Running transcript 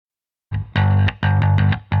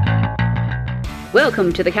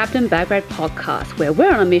Welcome to the Captain Bagrat podcast, where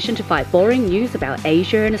we're on a mission to fight boring news about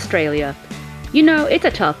Asia and Australia. You know, it's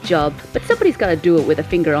a tough job, but somebody's got to do it with a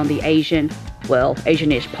finger on the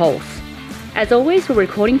Asianish pulse. As always, we're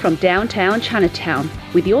recording from downtown Chinatown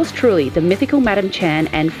with yours truly, the mythical Madam Chan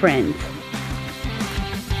and friends.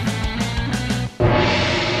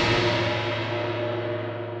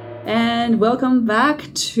 And welcome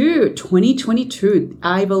back to 2022.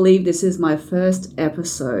 I believe this is my first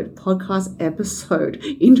podcast episode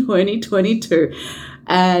in 2022.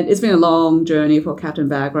 And it's been a long journey for Captain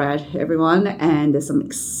Bagrat, everyone, and there's some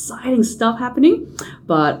exciting stuff happening.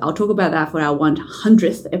 But I'll talk about that for our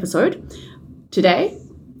 100th episode. Today,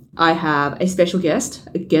 I have a special guest,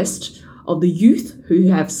 a guest of the youth who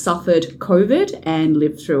have suffered COVID and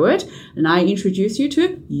lived through it. And I introduce you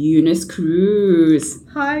to Eunice Cruz.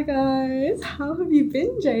 Hi guys, how have you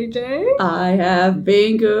been, JJ? I have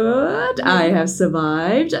been good. I have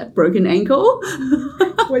survived a broken ankle.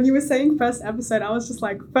 When you were saying first episode, I was just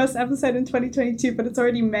like, first episode in 2022, but it's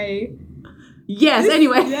already May. Yes,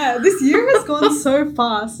 anyway. Yeah, this year has gone so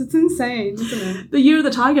fast. It's insane, isn't it? The year of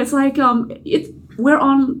the tiger, it's like, we're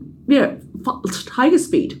on, tiger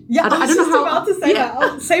speed. Yeah, I was about to say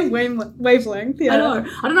that. Same wavelength. Yeah. I know.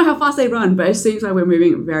 I don't know how fast they run, but it seems like we're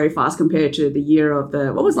moving very fast compared to the year of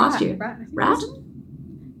what was last year? Rat?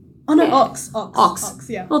 Oh no, yeah. Ox,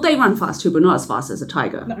 yeah. Well, they run fast too, but not as fast as a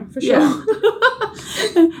tiger. No, for sure.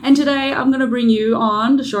 Yeah. And today I'm going to bring you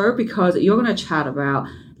on the show because you're going to chat about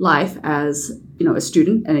life as, a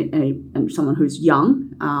student and someone who's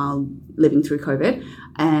young, living through COVID,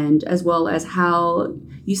 and as well as how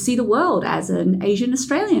you see the world as an Asian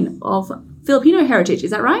Australian of Filipino heritage.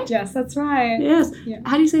 Is that right? Yes, that's right. Yes. Yeah.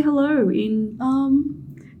 How do you say hello in?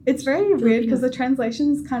 It's very weird because the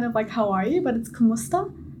translation is kind of like how are you, but it's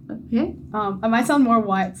kumusta. Okay. I might sound more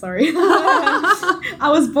white, sorry. I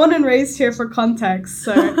was born and raised here for context,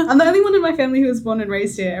 so I'm the only one in my family who was born and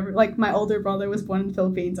raised here. My older brother was born in the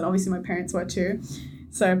Philippines, and obviously my parents were too.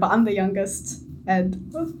 So, but I'm the youngest,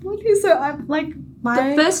 and so I'm like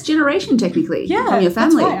the first generation, technically. Yeah, from your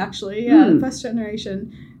family. That's right, actually. Yeah, the first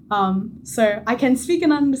generation. So I can speak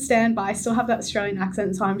and understand, but I still have that Australian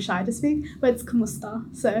accent, so I'm shy to speak. But it's kumusta.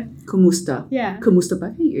 So kumusta. Yeah. Kumusta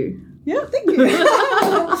back at you. Yeah, thank you.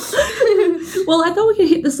 Well, I thought we could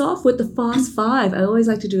hit this off with the Fast Five. I always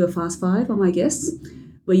like to do a Fast Five on my guests,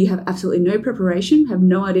 where you have absolutely no preparation, have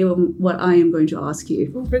no idea what I am going to ask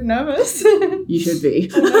you. I'm a bit nervous. You should be.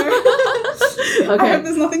 Oh, no. Okay. I hope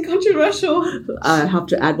there's nothing controversial. I have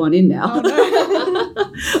to add one in now. Oh,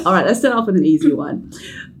 no. All right, let's start off with an easy one.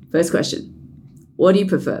 First question. What do you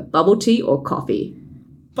prefer, bubble tea or coffee?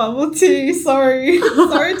 Bubble tea, sorry.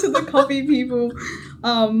 Sorry to the coffee people.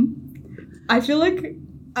 I feel like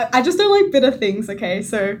I just don't like bitter things, okay?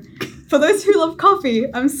 So for those who love coffee,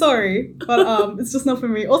 I'm sorry, but it's just not for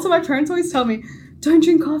me. Also, my parents always tell me, don't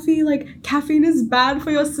drink coffee, like caffeine is bad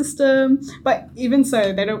for your system. But even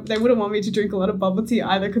so, they wouldn't want me to drink a lot of bubble tea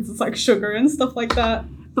either because it's like sugar and stuff like that.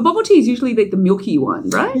 But bubble tea is usually like the milky one,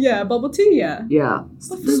 right? Yeah, bubble tea, yeah. Yeah.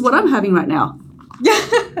 This is what I'm having right now.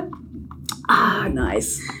 Yeah.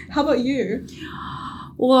 Nice. How about you?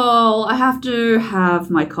 Well, I have to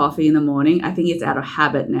have my coffee in the morning. I think it's out of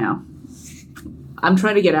habit now. I'm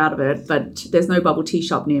trying to get out of it, but there's no bubble tea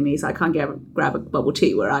shop near me, so I can't grab a bubble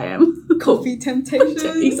tea where I am. Coffee temptations.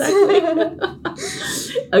 Exactly.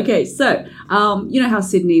 Okay, so you know how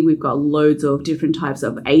Sydney, we've got loads of different types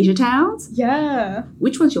of Asia towns? Yeah.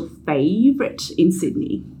 Which one's your favourite in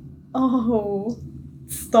Sydney? Oh,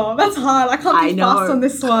 stop. That's hard. I can't be fast on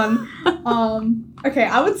this one. Okay,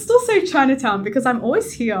 I would still say Chinatown because I'm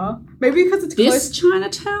always here. Maybe because it's close. This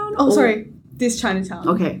Chinatown? Oh, sorry. This Chinatown.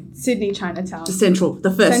 Okay. Sydney Chinatown.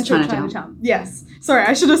 The first Chinatown. Yes. Sorry,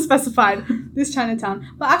 I should have specified this Chinatown.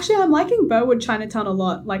 But actually, I'm liking Burwood Chinatown a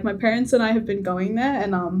lot. Like, my parents and I have been going there,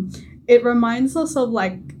 and it reminds us of,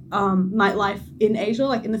 like, nightlife in Asia,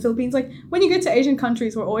 like in the Philippines. Like, when you go to Asian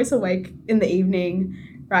countries, we're always awake in the evening,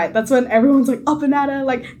 right? That's when everyone's, like, up and at it,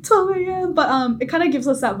 like, 12 a.m. But it kind of gives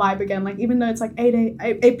us that vibe again. Like, even though it's, like,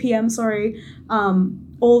 8 p.m.,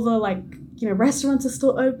 all the, like, restaurants are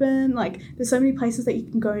still open. Like, there's so many places that you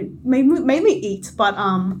can go and mainly eat, but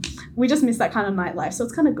we just miss that kind of nightlife, so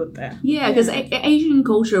it's kind of good there. Yeah, because Asian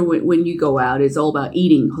culture, when you go out, it's all about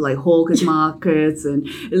eating, like hawkers markets and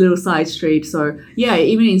a little side street. So yeah,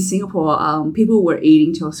 even in Singapore, people were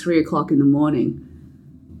eating till 3 o'clock in the morning.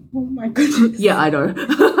 Oh my goodness. Yeah, I know.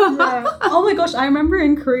 Yeah. Oh my gosh, I remember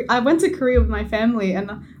in Korea, I went to Korea with my family, and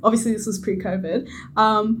obviously this was pre-COVID.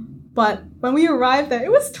 But when we arrived there,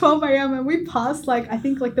 it was 12 a.m. and we passed, like, I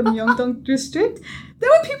think, like, the Myeongdong district. There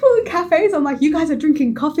were people in cafes. I'm like, you guys are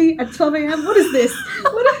drinking coffee at 12 a.m.? What is this?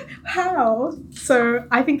 How? So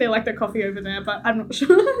I think they like their coffee over there, but I'm not sure.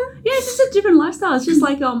 Yeah, it's just a different lifestyle. It's just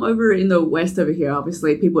like over in the West over here,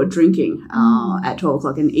 obviously people are drinking at 12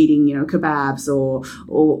 o'clock and eating, kebabs or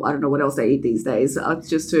I don't know what else they eat these days,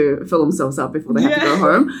 just to fill themselves up before they have to go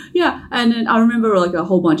home. Yeah, and then I remember like a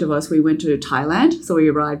whole bunch of us, we went to Thailand. So we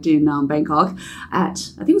arrived in Bangkok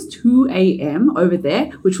at, I think it was 2 a.m. over there,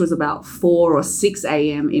 which was about 4 or 6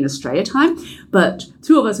 a.m. in Australia time. But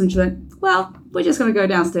two of us went, well, we're just going to go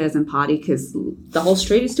downstairs and party because the whole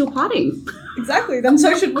street is still partying. Exactly. Then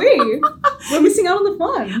so should we. We're missing out on the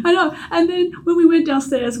fun. I know. And then when we went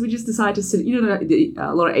downstairs, we just decided to sit,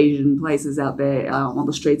 a lot of Asian places out there on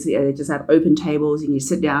the streets, they just have open tables and you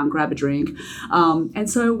sit down, grab a drink. And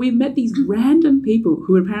so we met these random people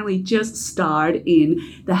who apparently just starred in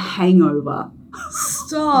The Hangover.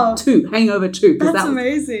 Stop. Hangover 2. That's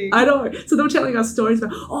amazing. I know. So they were telling us stories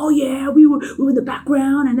about, oh yeah, we were in the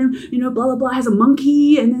background and then, blah, blah, blah has a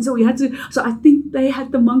monkey. And then so we had to, so I think they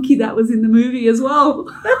had the monkey that was in the movie as well.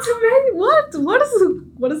 That's amazing.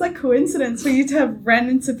 What is that coincidence for you to have ran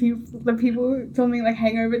into the people filming like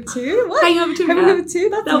Hangover 2? What? Hangover 2. Hangover 2?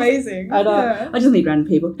 That's amazing. I know. Yeah. I just need random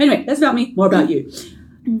people. Anyway, that's about me. More about you.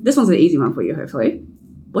 This one's an easy one for you, hopefully.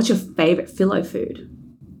 What's your favorite Filo food?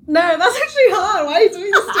 No, that's actually hard. Why are you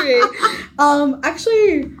doing this to me?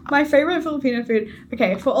 Actually, my favorite Filipino food.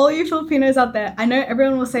 Okay, for all you Filipinos out there, I know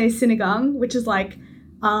everyone will say sinigang, which is like,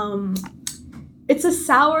 it's a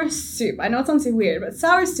sour soup. I know it sounds weird, but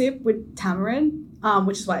sour soup with tamarind,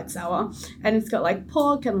 which is why it's sour, and it's got like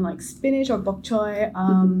pork and like spinach or bok choy,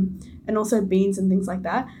 and also beans and things like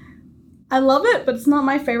that. I love it, but it's not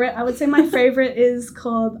my favorite. I would say my favorite is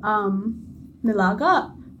called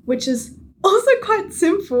nilaga, which is also quite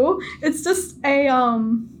simple. It's just a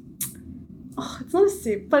it's not a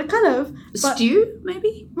soup, but kind of stew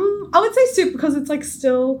maybe. I would say soup because it's like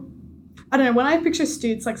still, I don't know. When I picture stew,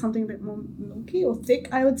 it's like something a bit more milky or thick,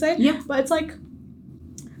 I would say. Yeah. But it's like,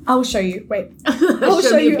 I'll show you. Wait, I'll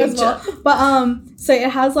show you as well. But so it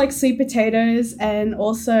has like sweet potatoes and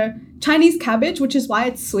also Chinese cabbage, which is why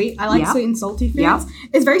it's sweet. I like sweet and salty foods. Yeah.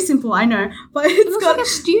 It's very simple, I know, but it's got like a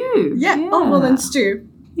stew. Yeah. Oh well, then stew.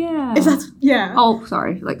 Yeah. If that's, yeah. Oh,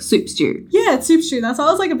 sorry, like soup stew. Yeah, it's soup stew. That's why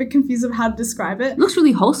I was like a bit confused of how to describe it. It looks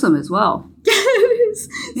really wholesome as well. Yeah, it is.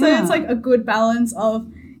 So it's like a good balance of,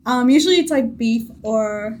 usually it's like beef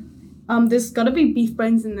or, there's got to be beef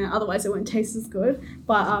bones in there, otherwise it won't taste as good.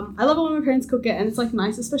 But I love it when my parents cook it, and it's like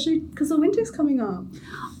nice, especially because the winter's coming up.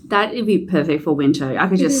 That would be perfect for winter. I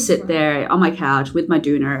could just sit there on my couch with my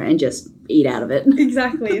doona and just eat out of it.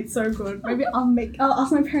 Exactly. It's so good. Maybe I'll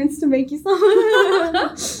ask my parents to make you some.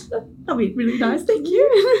 That'll be really nice. Thank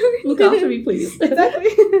you. Look after me, please. Exactly.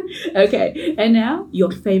 Okay. And now,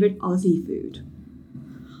 your favourite Aussie food.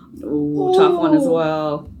 Ooh, tough one as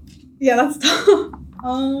well. Yeah, that's tough. I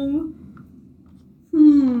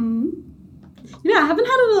haven't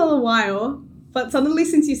had it in a while. But suddenly,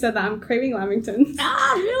 since you said that, I'm craving lamingtons.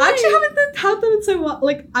 Ah, really? I actually haven't had them in so well.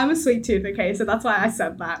 Like, I'm a sweet tooth, okay? So that's why I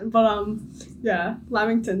said that. But, yeah,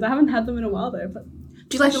 lamingtons. I haven't had them in a while, though. But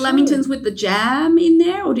do you like the lamingtons with the jam in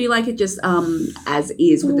there? Or do you like it just as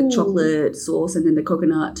is with the chocolate sauce and then the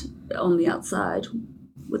coconut on the outside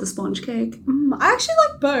with a sponge cake? I actually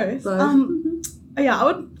like both. Yeah, I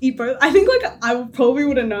would eat both. I think, like, I probably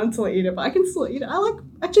wouldn't know until I eat it, but I can still eat it.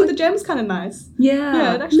 Actually, the jam's kind of nice. Yeah.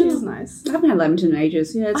 Yeah, it actually is nice. I haven't had lamington in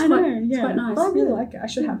ages. Yeah, it's quite nice. But I really like it. I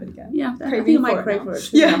should have it again. Yeah, I think I might crave for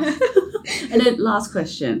it. Yeah. And then last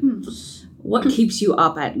question. What keeps you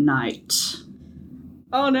up at night?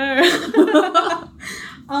 Oh, no.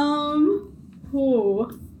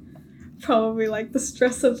 Probably like the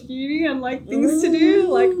stress of uni and like things to do,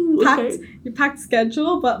 like your packed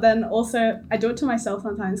schedule. But then also I do it to myself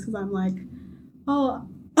sometimes because I'm like, oh,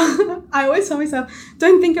 I always tell myself,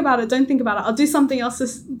 don't think about it. I'll do something else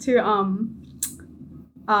to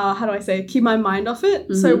how do I say, keep my mind off it.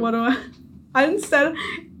 Mm-hmm. So what do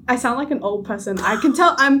I sound like an old person. I can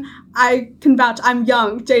tell I can vouch. I'm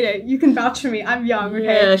young. JJ, you can vouch for me. I'm young,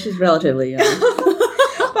 okay? Yeah, she's relatively young.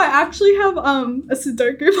 But I actually have a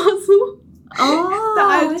Sudoku puzzle. Oh, that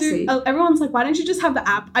I do. see. Everyone's like, why don't you just have the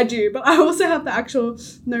app? I do, but I also have the actual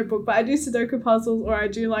notebook. But I do Sudoku puzzles, or I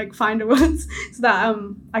do like finder words, so that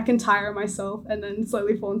I can tire myself and then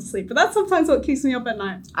slowly fall into sleep. But that's sometimes what keeps me up at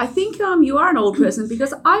night. I think you are an old person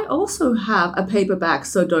because I also have a paperback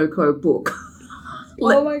Sudoku book.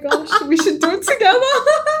 Oh my gosh, we should do it together.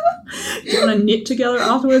 Do you want to knit together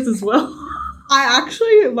afterwards as well? I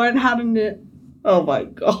actually learned how to knit. Oh my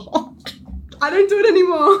god. I don't do it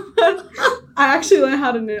anymore. I actually learned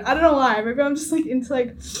how to knit. I don't know why. Maybe I'm just like into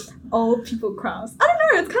like old people crafts. I don't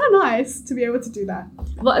know, it's kind of nice to be able to do that.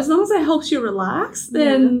 Well, as long as it helps you relax,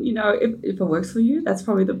 then, you know, if it works for you, that's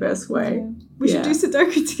probably the best way. Yeah. We should do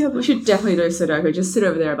Sudoku together. We should definitely do Sudoku. Just sit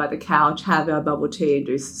over there by the couch, have our bubble tea, and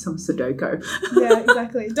do some Sudoku. Yeah,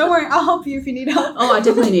 exactly. Don't worry, I'll help you if you need help. Oh, I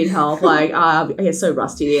definitely need help. Like, I get so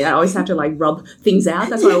rusty. I always have to, like, rub things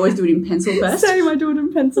out. That's why I always do it in pencil first. Same, I do it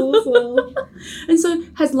in pencil as well. And so,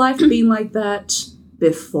 has life been like that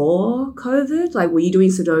before COVID? Like, were you doing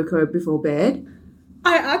Sudoku before bed?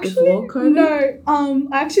 I actually, Before COVID? no,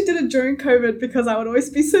 I actually did it during COVID because I would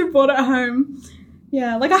always be so bored at home.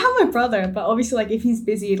 Yeah, like I have my brother, but obviously like if he's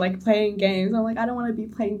busy like playing games, I'm like, I don't want to be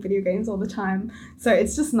playing video games all the time. So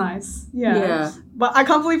it's just nice. Yeah. But I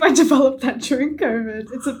can't believe I developed that during COVID.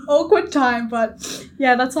 It's an awkward time, but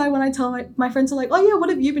yeah, that's why when I tell my friends are like, oh yeah, what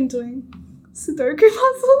have you been doing? Sudoku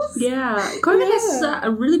puzzles? Yeah, COVID has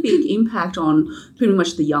a really big impact on pretty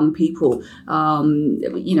much the young people.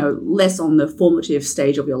 You know, less on the formative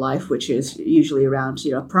stage of your life, which is usually around,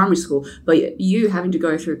 you know, primary school, but you having to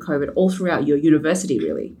go through COVID all throughout your university,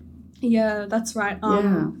 really. Yeah, that's right.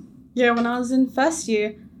 Yeah, when I was in first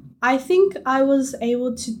year, I think I was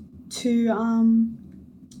able to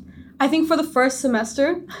I think for the first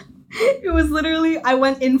semester, it was literally, I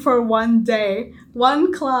went in for one day,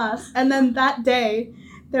 one class, and then that day,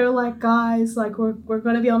 they were like, guys, like, we're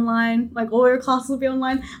going to be online, like, all your classes will be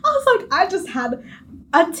online. I was like, I just had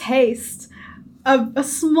a taste, a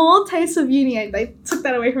small taste of uni, and they took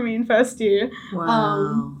that away from me in first year.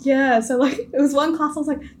 Wow. Yeah, so, like, it was one class, I was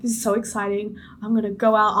like, this is so exciting. I'm going to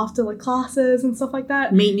go out after the classes and stuff like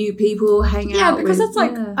that. Meet new people, hang out. Yeah, because with, that's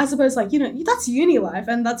like, I suppose, like, you know, that's uni life,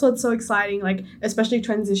 and that's what's so exciting, like, especially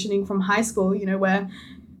transitioning from high school, you know, where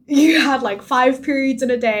you had, like, 5 periods in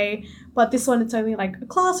a day, but this one, it's only, like, a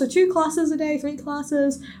class or 2 classes a day, 3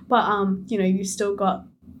 classes, but, you know, you still got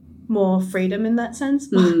more freedom in that sense,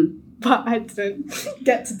 but I didn't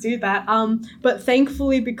get to do that. But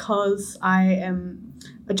thankfully, because I am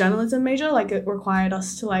a journalism major, like, it required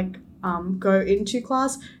us to, like, go into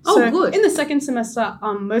class. So good. In the second semester,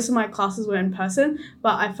 most of my classes were in person,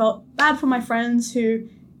 but I felt bad for my friends who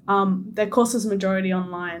their course was majority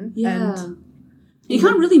online. Yeah. And you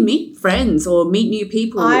can't really meet friends or meet new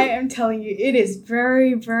people. I am telling you, it is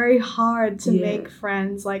very, very hard to make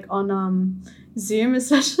friends, like on Zoom,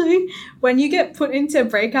 especially when you get put into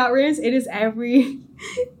breakout rooms. It is every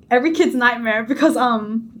kid's nightmare because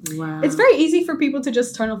it's very easy for people to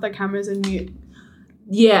just turn off their cameras and mute.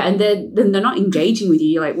 Yeah, and then they're not engaging with you.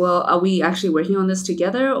 You're like, well, are we actually working on this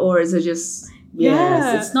together, or is it just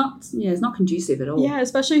it's not conducive at all. Yeah,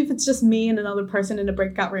 especially if it's just me and another person in a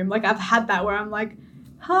breakout room. Like I've had that where I'm like,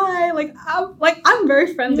 hi, I'm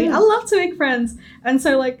very friendly. I love to make friends, and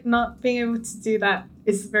so like not being able to do that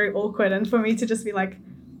is very awkward. And for me to just be like,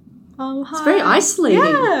 oh hi, it's very isolating.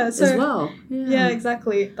 as well. Yeah,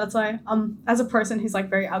 exactly. That's why as a person who's like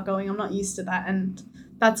very outgoing, I'm not used to that, and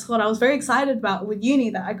that's what I was very excited about with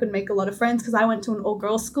uni, that I could make a lot of friends because I went to an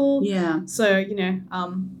all-girls school. Yeah. So, you know,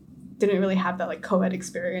 didn't really have that like co-ed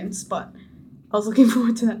experience, but I was looking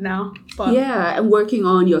forward to that now. But yeah, and working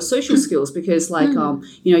on your social skills because like,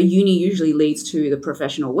 you know, uni usually leads to the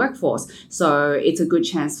professional workforce. So it's a good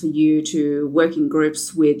chance for you to work in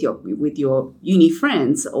groups with your uni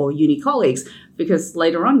friends or uni colleagues, because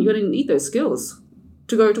later on you're going to need those skills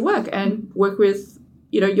to go to work and work with,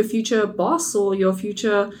 you know, your future boss or your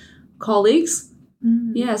future colleagues.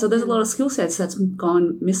 Yeah, so there's a lot of skill sets that's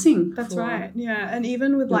gone missing. That's right. Yeah, and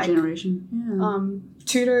even with like generation,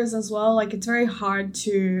 tutors as well, like it's very hard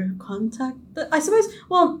to contact. I suppose.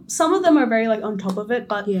 Well, some of them are very like on top of it,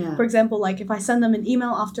 but for example, like if I send them an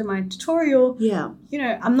email after my tutorial, you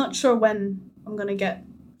know, I'm not sure when I'm gonna get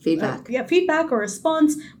feedback. Feedback or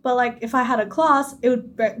response. But like if I had a class, it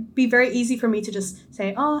would be very easy for me to just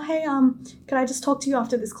say, oh hey, can I just talk to you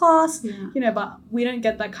after this class? You know, but we don't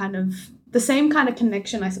get that kind of the same kind of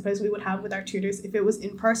connection I suppose we would have with our tutors if it was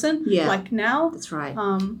in person. Yeah. Like now. That's right.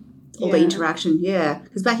 All the interaction,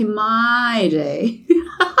 because back in my day,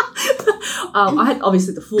 I had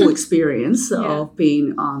obviously the full experience of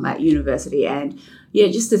being at university, and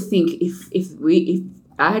just to think if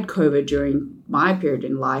I had COVID during my period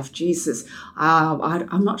in life, Jesus,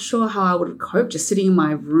 I'm not sure how I would have coped just sitting in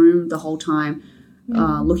my room the whole time,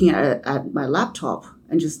 looking at my laptop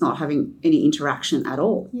and just not having any interaction at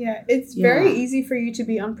all. Yeah, it's very easy for you to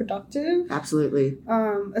be unproductive. Absolutely.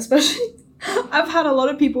 Especially, I've had a lot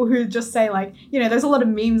of people who just say like, you know, there's a lot of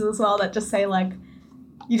memes as well that just say like,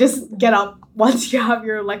 you just get up once you have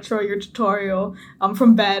your lecture or your tutorial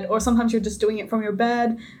from bed, or sometimes you're just doing it from your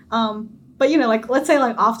bed. But, you know, like, let's say,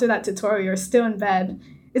 like, after that tutorial, you're still in bed.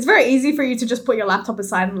 it's very easy for you to just put your laptop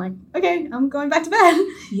aside and like, okay, I'm going back to bed,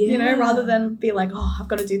 you know, rather than be like, oh, I've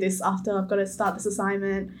got to do this after, I've got to start this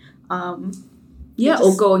assignment.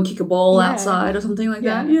 Or go and kick a ball outside or something like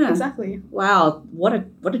that. Yeah, exactly. Wow, what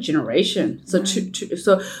a generation. So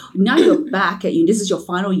so now you're back at uni. This is your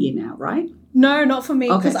final year now, right? No, not for me,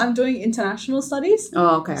 because I'm doing international studies.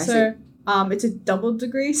 Oh, okay. I see. It's a double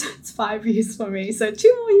degree, so it's 5 years for me. So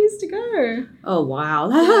 2 more years to go. Oh, wow.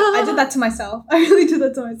 I did that to myself. I really did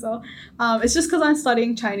that to myself. It's just because I'm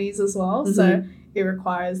studying Chinese as well, so it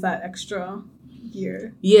requires that extra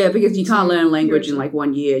year. Yeah, because you can't learn language in like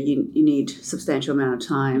 1 year. You need substantial amount of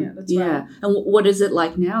time. Yeah, that's right. And what is it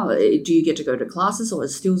like now? Do you get to go to classes or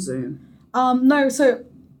is it still Zoom? No, so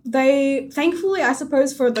thankfully, I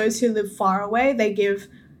suppose for those who live far away, they give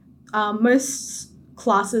most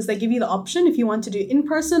classes, they give you the option if you want to do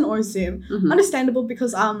in-person or Zoom. Understandable,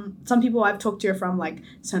 because some people I've talked to are from like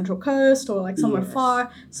Central Coast or like somewhere far,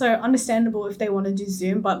 so understandable if they want to do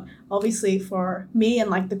Zoom. But obviously for me and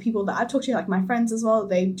like the people that I talk to, like my friends as well,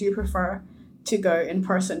 they do prefer to go in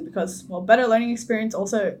person because, well, better learning experience,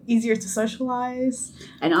 also easier to socialize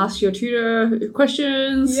and ask your tutor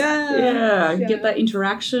questions. Get that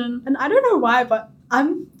interaction. And I don't know why, but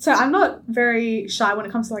I'm not very shy when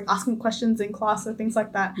it comes to like asking questions in class or things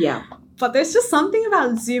like that. Yeah. But there's just something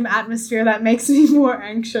about Zoom atmosphere that makes me more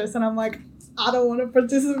anxious, and I'm like, I don't want to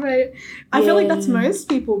participate. I feel like that's most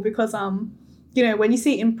people, because you know, when you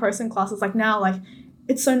see in-person classes, like now, like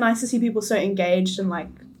it's so nice to see people so engaged and like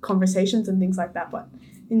conversations and things like that, but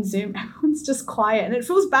in Zoom everyone's just quiet, and it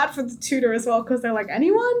feels bad for the tutor as well, because they're like,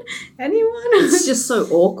 anyone it's just so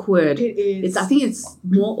awkward. It is. I think it's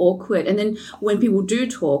more awkward. And then when people do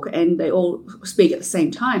talk and they all speak at the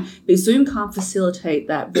same time, but Zoom can't facilitate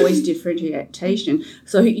that voice differentiation,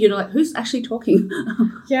 so you're like, who's actually talking?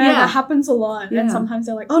 That happens a lot. And sometimes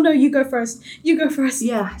they're like, oh no, you go first,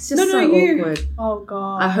 it's just awkward. Oh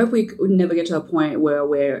god, I hope we would never get to a point where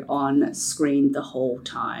we're on screen the whole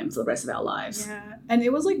time for the rest of our lives. And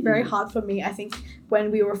it was like very hard for me, I think,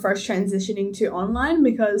 when we were first transitioning to online,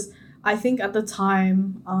 because I think at the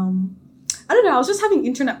time, I don't know, I was just having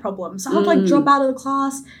internet problems. So I had to like drop out of the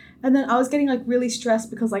class, and then I was getting like really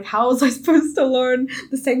stressed because like how was I supposed to learn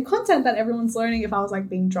the same content that everyone's learning if I was like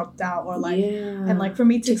being dropped out, or like and like for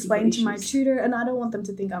me to explain to my tutor, and I don't want them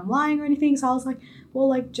to think I'm lying or anything. So I was like,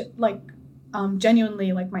 well,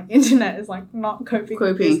 genuinely, like my internet is like not coping.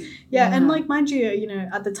 And like mind you know,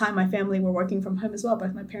 at the time my family were working from home as well.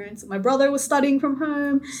 Both my parents and my brother was studying from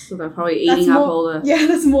home, so they're probably eating up all the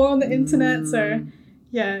that's more on the internet. So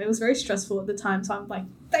it was very stressful at the time, so I'm like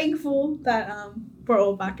thankful that we're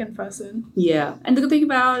all back in person. And the good thing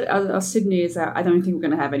about Sydney is that I don't think we're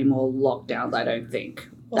going to have any more lockdowns. I don't think.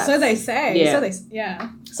 Well, so they say.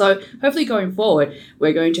 So hopefully going forward,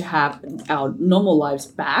 we're going to have our normal lives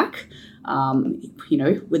back, you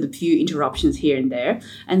know, with a few interruptions here and there.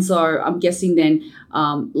 And so I'm guessing then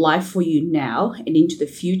life for you now and into the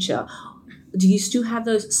future, do you still have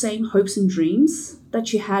those same hopes and dreams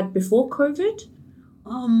that you had before COVID?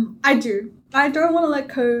 I do. I don't want to let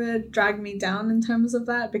COVID drag me down in terms of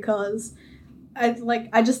that, because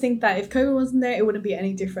I just think that if COVID wasn't there, it wouldn't be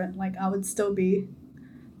any different. Like I would still be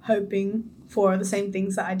hoping for the same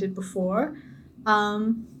things that I did before.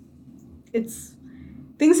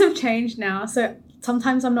 Things have changed now, so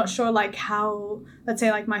sometimes I'm not sure like how, let's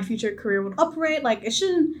say, like my future career would operate. Like it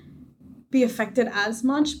shouldn't be affected as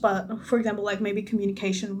much, but for example, like maybe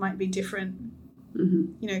communication might be different.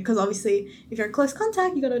 You know, because obviously if you're close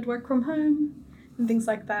contact, you got to work from home and things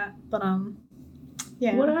like that. But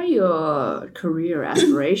what are your career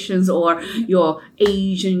aspirations or your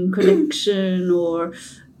Asian connection or?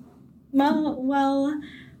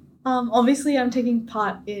 Obviously I'm taking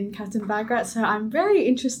part in Captain Bagrat, so I'm very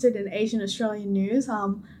interested in Asian Australian news.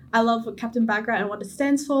 I love Captain Bagrat and what it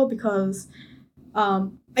stands for, because I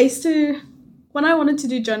used to, when I wanted to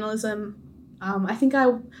do journalism, I think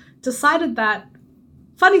I decided that,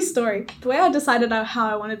 funny story, the way I decided how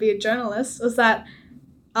I want to be a journalist was that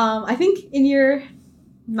I think in year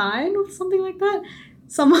 9 or something like that,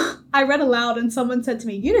 I read aloud and someone said to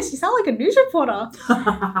me, Eunice, you sound like a news reporter.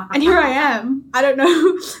 And here I am. I don't know.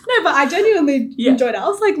 No, but I genuinely enjoyed it. I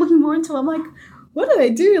was like looking more into it. I'm like, what do they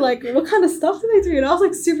do? Like, what kind of stuff do they do? And I was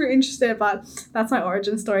like super interested, but that's my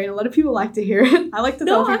origin story. And a lot of people like to hear it. I like to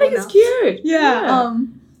tell people. I think it's cute. Yeah.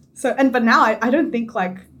 But now I don't think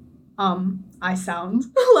like I sound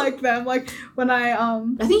like them. Like when I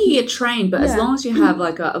think you get trained, but as long as you have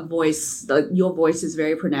like a voice, like your voice is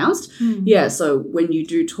very pronounced. So when you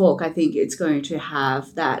do talk, I think it's going to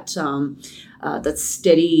have that that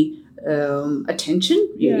steady attention.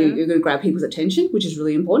 You're going to grab people's attention, which is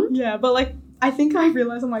really important. But like I think I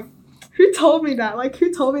realized, I'm like, who told me that? Like,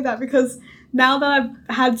 who told me that? Because now that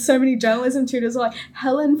I've had so many journalism tutors, like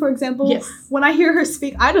Helen, for example, Yes. when I hear her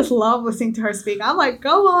speak, I just love listening to her speak. I'm like,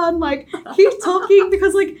 go on, like, keep talking,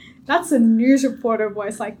 because, like, that's a news reporter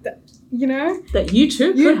voice, like, that, you know? That you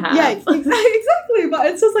too could have. Yeah, exactly. But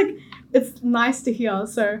it's just, like, it's nice to hear.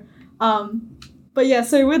 So, but yeah,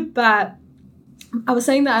 so with that, I was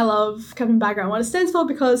saying that I love Captain Bagra and what it stands for,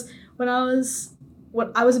 because when I was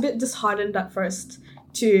a bit disheartened at first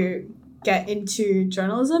to get into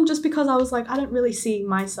journalism, just because I was like, I don't really see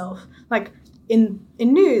myself like in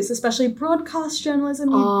news, especially broadcast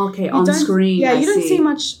journalism. On screen. Yeah, I you don't see. see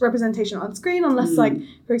much representation on screen unless like,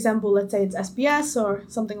 for example, let's say it's SBS or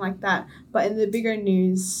something like that. But in the bigger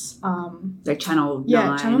news, like Channel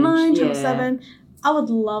 9. Channel 9, Channel yeah. 7, I would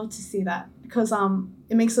love to see that, because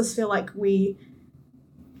it makes us feel like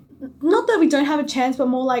not that we don't have a chance, but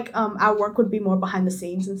more like our work would be more behind the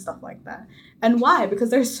scenes and stuff like that. And why?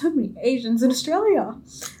 Because there's so many Asians in Australia.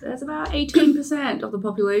 That's about 18% of the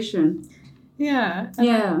population. Yeah.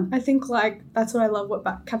 Yeah. I think like that's what I love what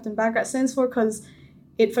Captain Bagrat stands for, because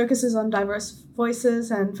it focuses on diverse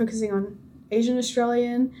voices and focusing on Asian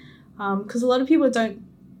Australian. Because a lot of people don't.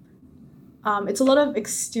 It's a lot of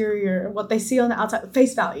exterior, what they see on the outside,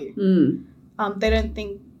 face value. They don't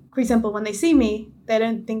think, for example, when they see me, they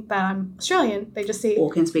don't think that I'm Australian. They just see... Or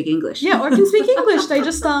can speak English. Yeah, or can speak English. They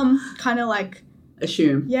just kind of like...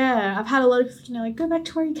 Assume. Yeah, I've had a lot of, like, go back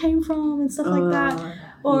to where you came from and stuff like that.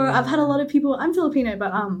 Or I've had a lot of people... I'm Filipino,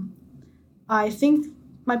 but I think...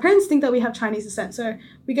 My parents think that we have Chinese descent, so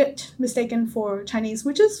we get mistaken for Chinese,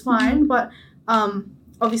 which is fine, but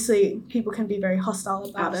obviously people can be very hostile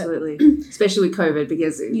about Absolutely. Especially with COVID,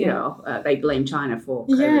 because, you know, they blame China for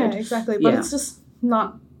COVID. Yeah, exactly. But it's just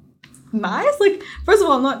not nice. Like, first of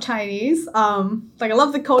all, I'm not Chinese. Like, I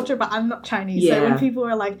love the culture, but I'm not Chinese. Yeah. So when people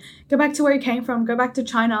are like, go back to where you came from, go back to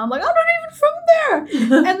China, I'm like, I'm not even from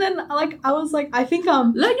there. And then, like, I was like, I think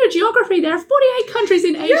Learn your geography. There are 48 countries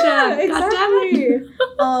in Asia. Yeah, exactly. God damn it.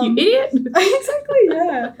 You idiot. Exactly,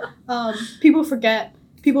 yeah. People forget.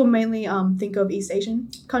 People mainly think of East Asian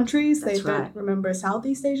countries. That's They don't remember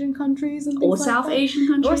Southeast Asian countries and things Or like South that. Asian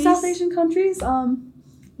countries. Or South Asian countries.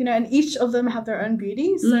 You know, and each of them have their own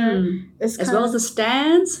beauty. So it's as well as the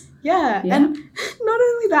stands. Yeah, and not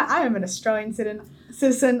only that, I am an Australian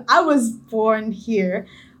citizen. I was born here.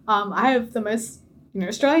 I have the most,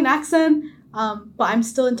 Australian accent, but I'm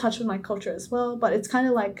still in touch with my culture as well. But it's kind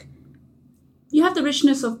of like... You have the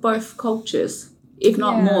richness of both cultures, if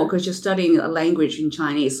not more, because you're studying a language in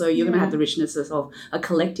Chinese. So you're going to have the richness of a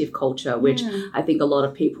collective culture, which I think a lot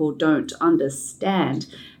of people don't understand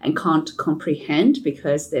and can't comprehend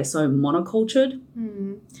because they're so monocultured.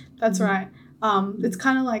 That's right. It's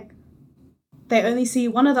kind of like they only see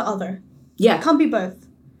one or the other. Yeah. It can't be both.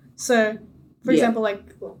 So, for example, like,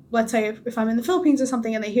 let's say if I'm in the Philippines or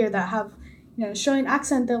something and they hear that I have, Australian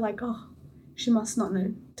accent, they're like, oh, she must not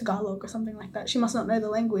know Tagalog or something like that. She must not know the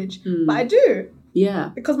language. But I do.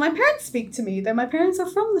 Yeah. Because my parents speak to me. My parents are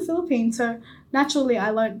from the Philippines. So, naturally, I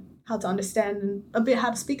learned how to understand and a bit how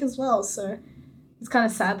to speak as well. So, it's kind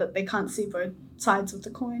of sad that they can't see both sides of the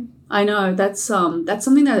coin. I know that's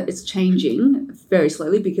something that is changing very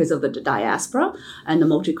slowly because of the diaspora and the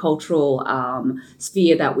multicultural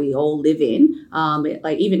sphere that we all live in.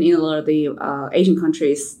 Like even in a lot of the Asian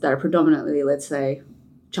countries that are predominantly, let's say,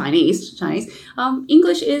 Chinese,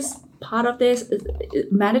 English is part of their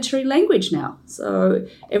mandatory language now. So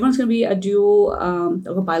everyone's going to be a dual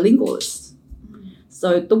or bilingualist.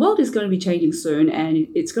 So the world is going to be changing soon, and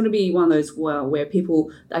it's going to be one of those where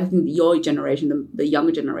people, I think your generation, the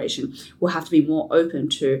younger generation, will have to be more open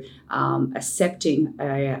to accepting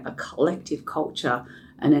a collective culture,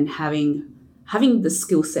 and then having the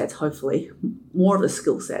skill sets, hopefully, more of the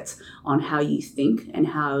skill sets on how you think and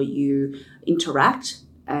how you interact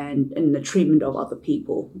and the treatment of other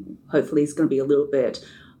people. Hopefully it's going to be a little bit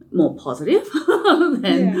more positive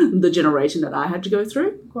than the generation that I had to go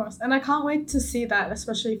through. Of course. And I can't wait to see that,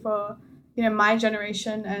 especially for, my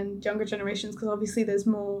generation and younger generations, because obviously there's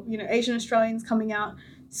more, Asian Australians coming out.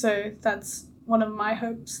 So that's one of my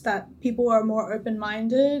hopes, that people are more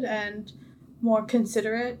open-minded and more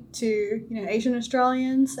considerate to, Asian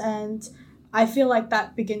Australians. And I feel like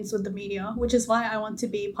that begins with the media, which is why I want to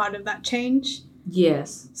be part of that change.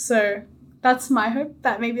 Yes. So that's my hope,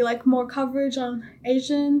 that maybe like more coverage on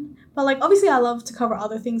Asian, but like obviously I love to cover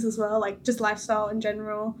other things as well, like just lifestyle in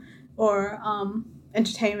general or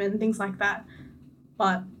entertainment and things like that.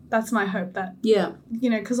 But that's my hope, that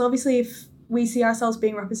because obviously if we see ourselves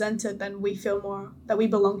being represented, then we feel more that we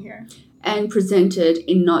belong here. and presented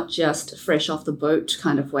in not just fresh off the boat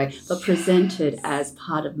kind of way, but presented as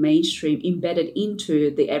part of mainstream, embedded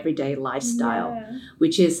into the everyday lifestyle,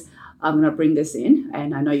 which is, I'm going to bring this in,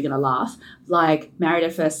 and I know you're going to laugh, like Married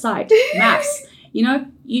at First Sight, MAFS. You know,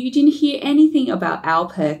 you didn't hear anything about Al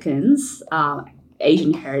Perkins,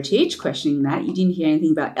 Asian heritage, questioning that. You didn't hear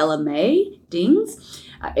anything about Ella May Ding's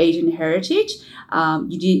Asian heritage.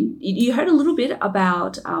 You heard a little bit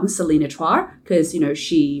about Selena Chua, because, you know,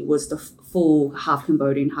 she was the full half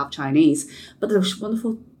Cambodian, half Chinese. But the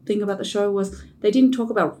wonderful thing about the show was they didn't talk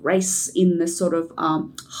about race in this sort of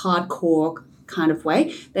hardcore kind of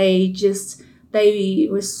way. They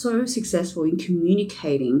were so successful in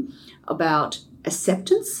communicating about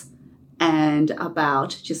acceptance and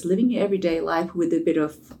about just living your everyday life with a bit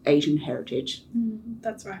of Asian heritage.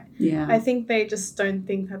 That's right. Yeah. I think they just don't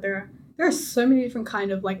think that there are so many different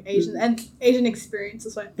kind of like Asian and Asian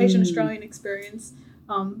experiences, like Asian Australian experience.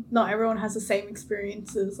 Not everyone has the same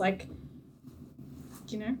experiences, like,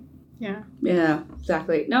 you know. Yeah,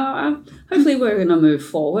 exactly. No, hopefully we're going to move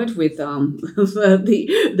forward with the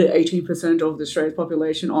 18% of the Australian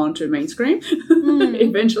population onto mainstream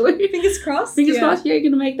eventually. Fingers crossed. Fingers crossed. Yeah, you're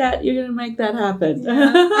going to make that happen.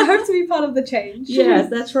 Yeah. I hope to be part of the change. Yes,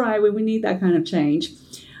 that's right. We need that kind of change.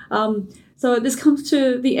 So this comes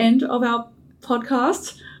to the end of our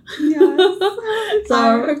podcast. Yes. So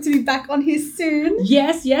I hope to be back on here soon.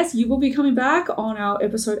 Yes, you will be coming back on our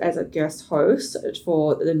episode as a guest host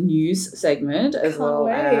for the news segment, as well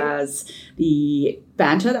as the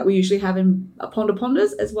banter that we usually have in Ponder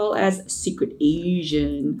Ponders, as well as Secret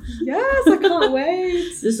Asian. Yes, I can't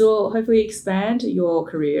wait. This will hopefully expand your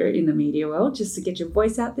career in the media world, just to get your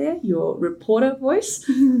voice out there, your reporter voice.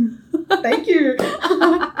 Thank you.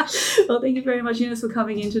 Well, thank you very much, Eunice, for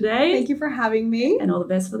coming in today. Thank you for having me. And all the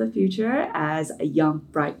best for the future as a young,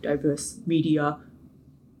 bright, diverse media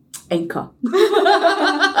anchor.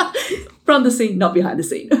 From the scene, not behind the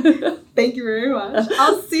scene. Thank you very much.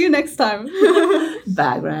 I'll see you next time.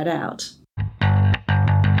 Bag right out.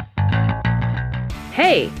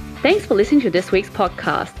 Hey, thanks for listening to this week's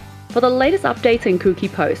podcast. For the latest updates and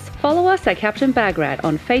kooky posts, follow us at Captain Bagrat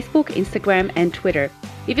on Facebook, Instagram, and Twitter.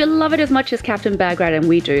 If you love it as much as Captain Bagrat and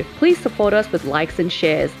we do, please support us with likes and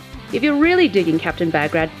shares. If you're really digging Captain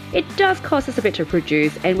Bagrat, it does cost us a bit to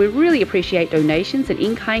produce, and we really appreciate donations and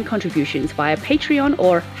in-kind contributions via Patreon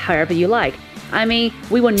or however you like. I mean,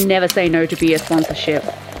 we will never say no to be a sponsorship.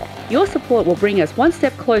 Your support will bring us one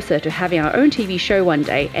step closer to having our own TV show one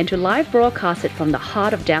day and to live broadcast it from the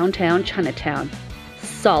heart of downtown Chinatown.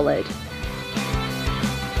 Solid.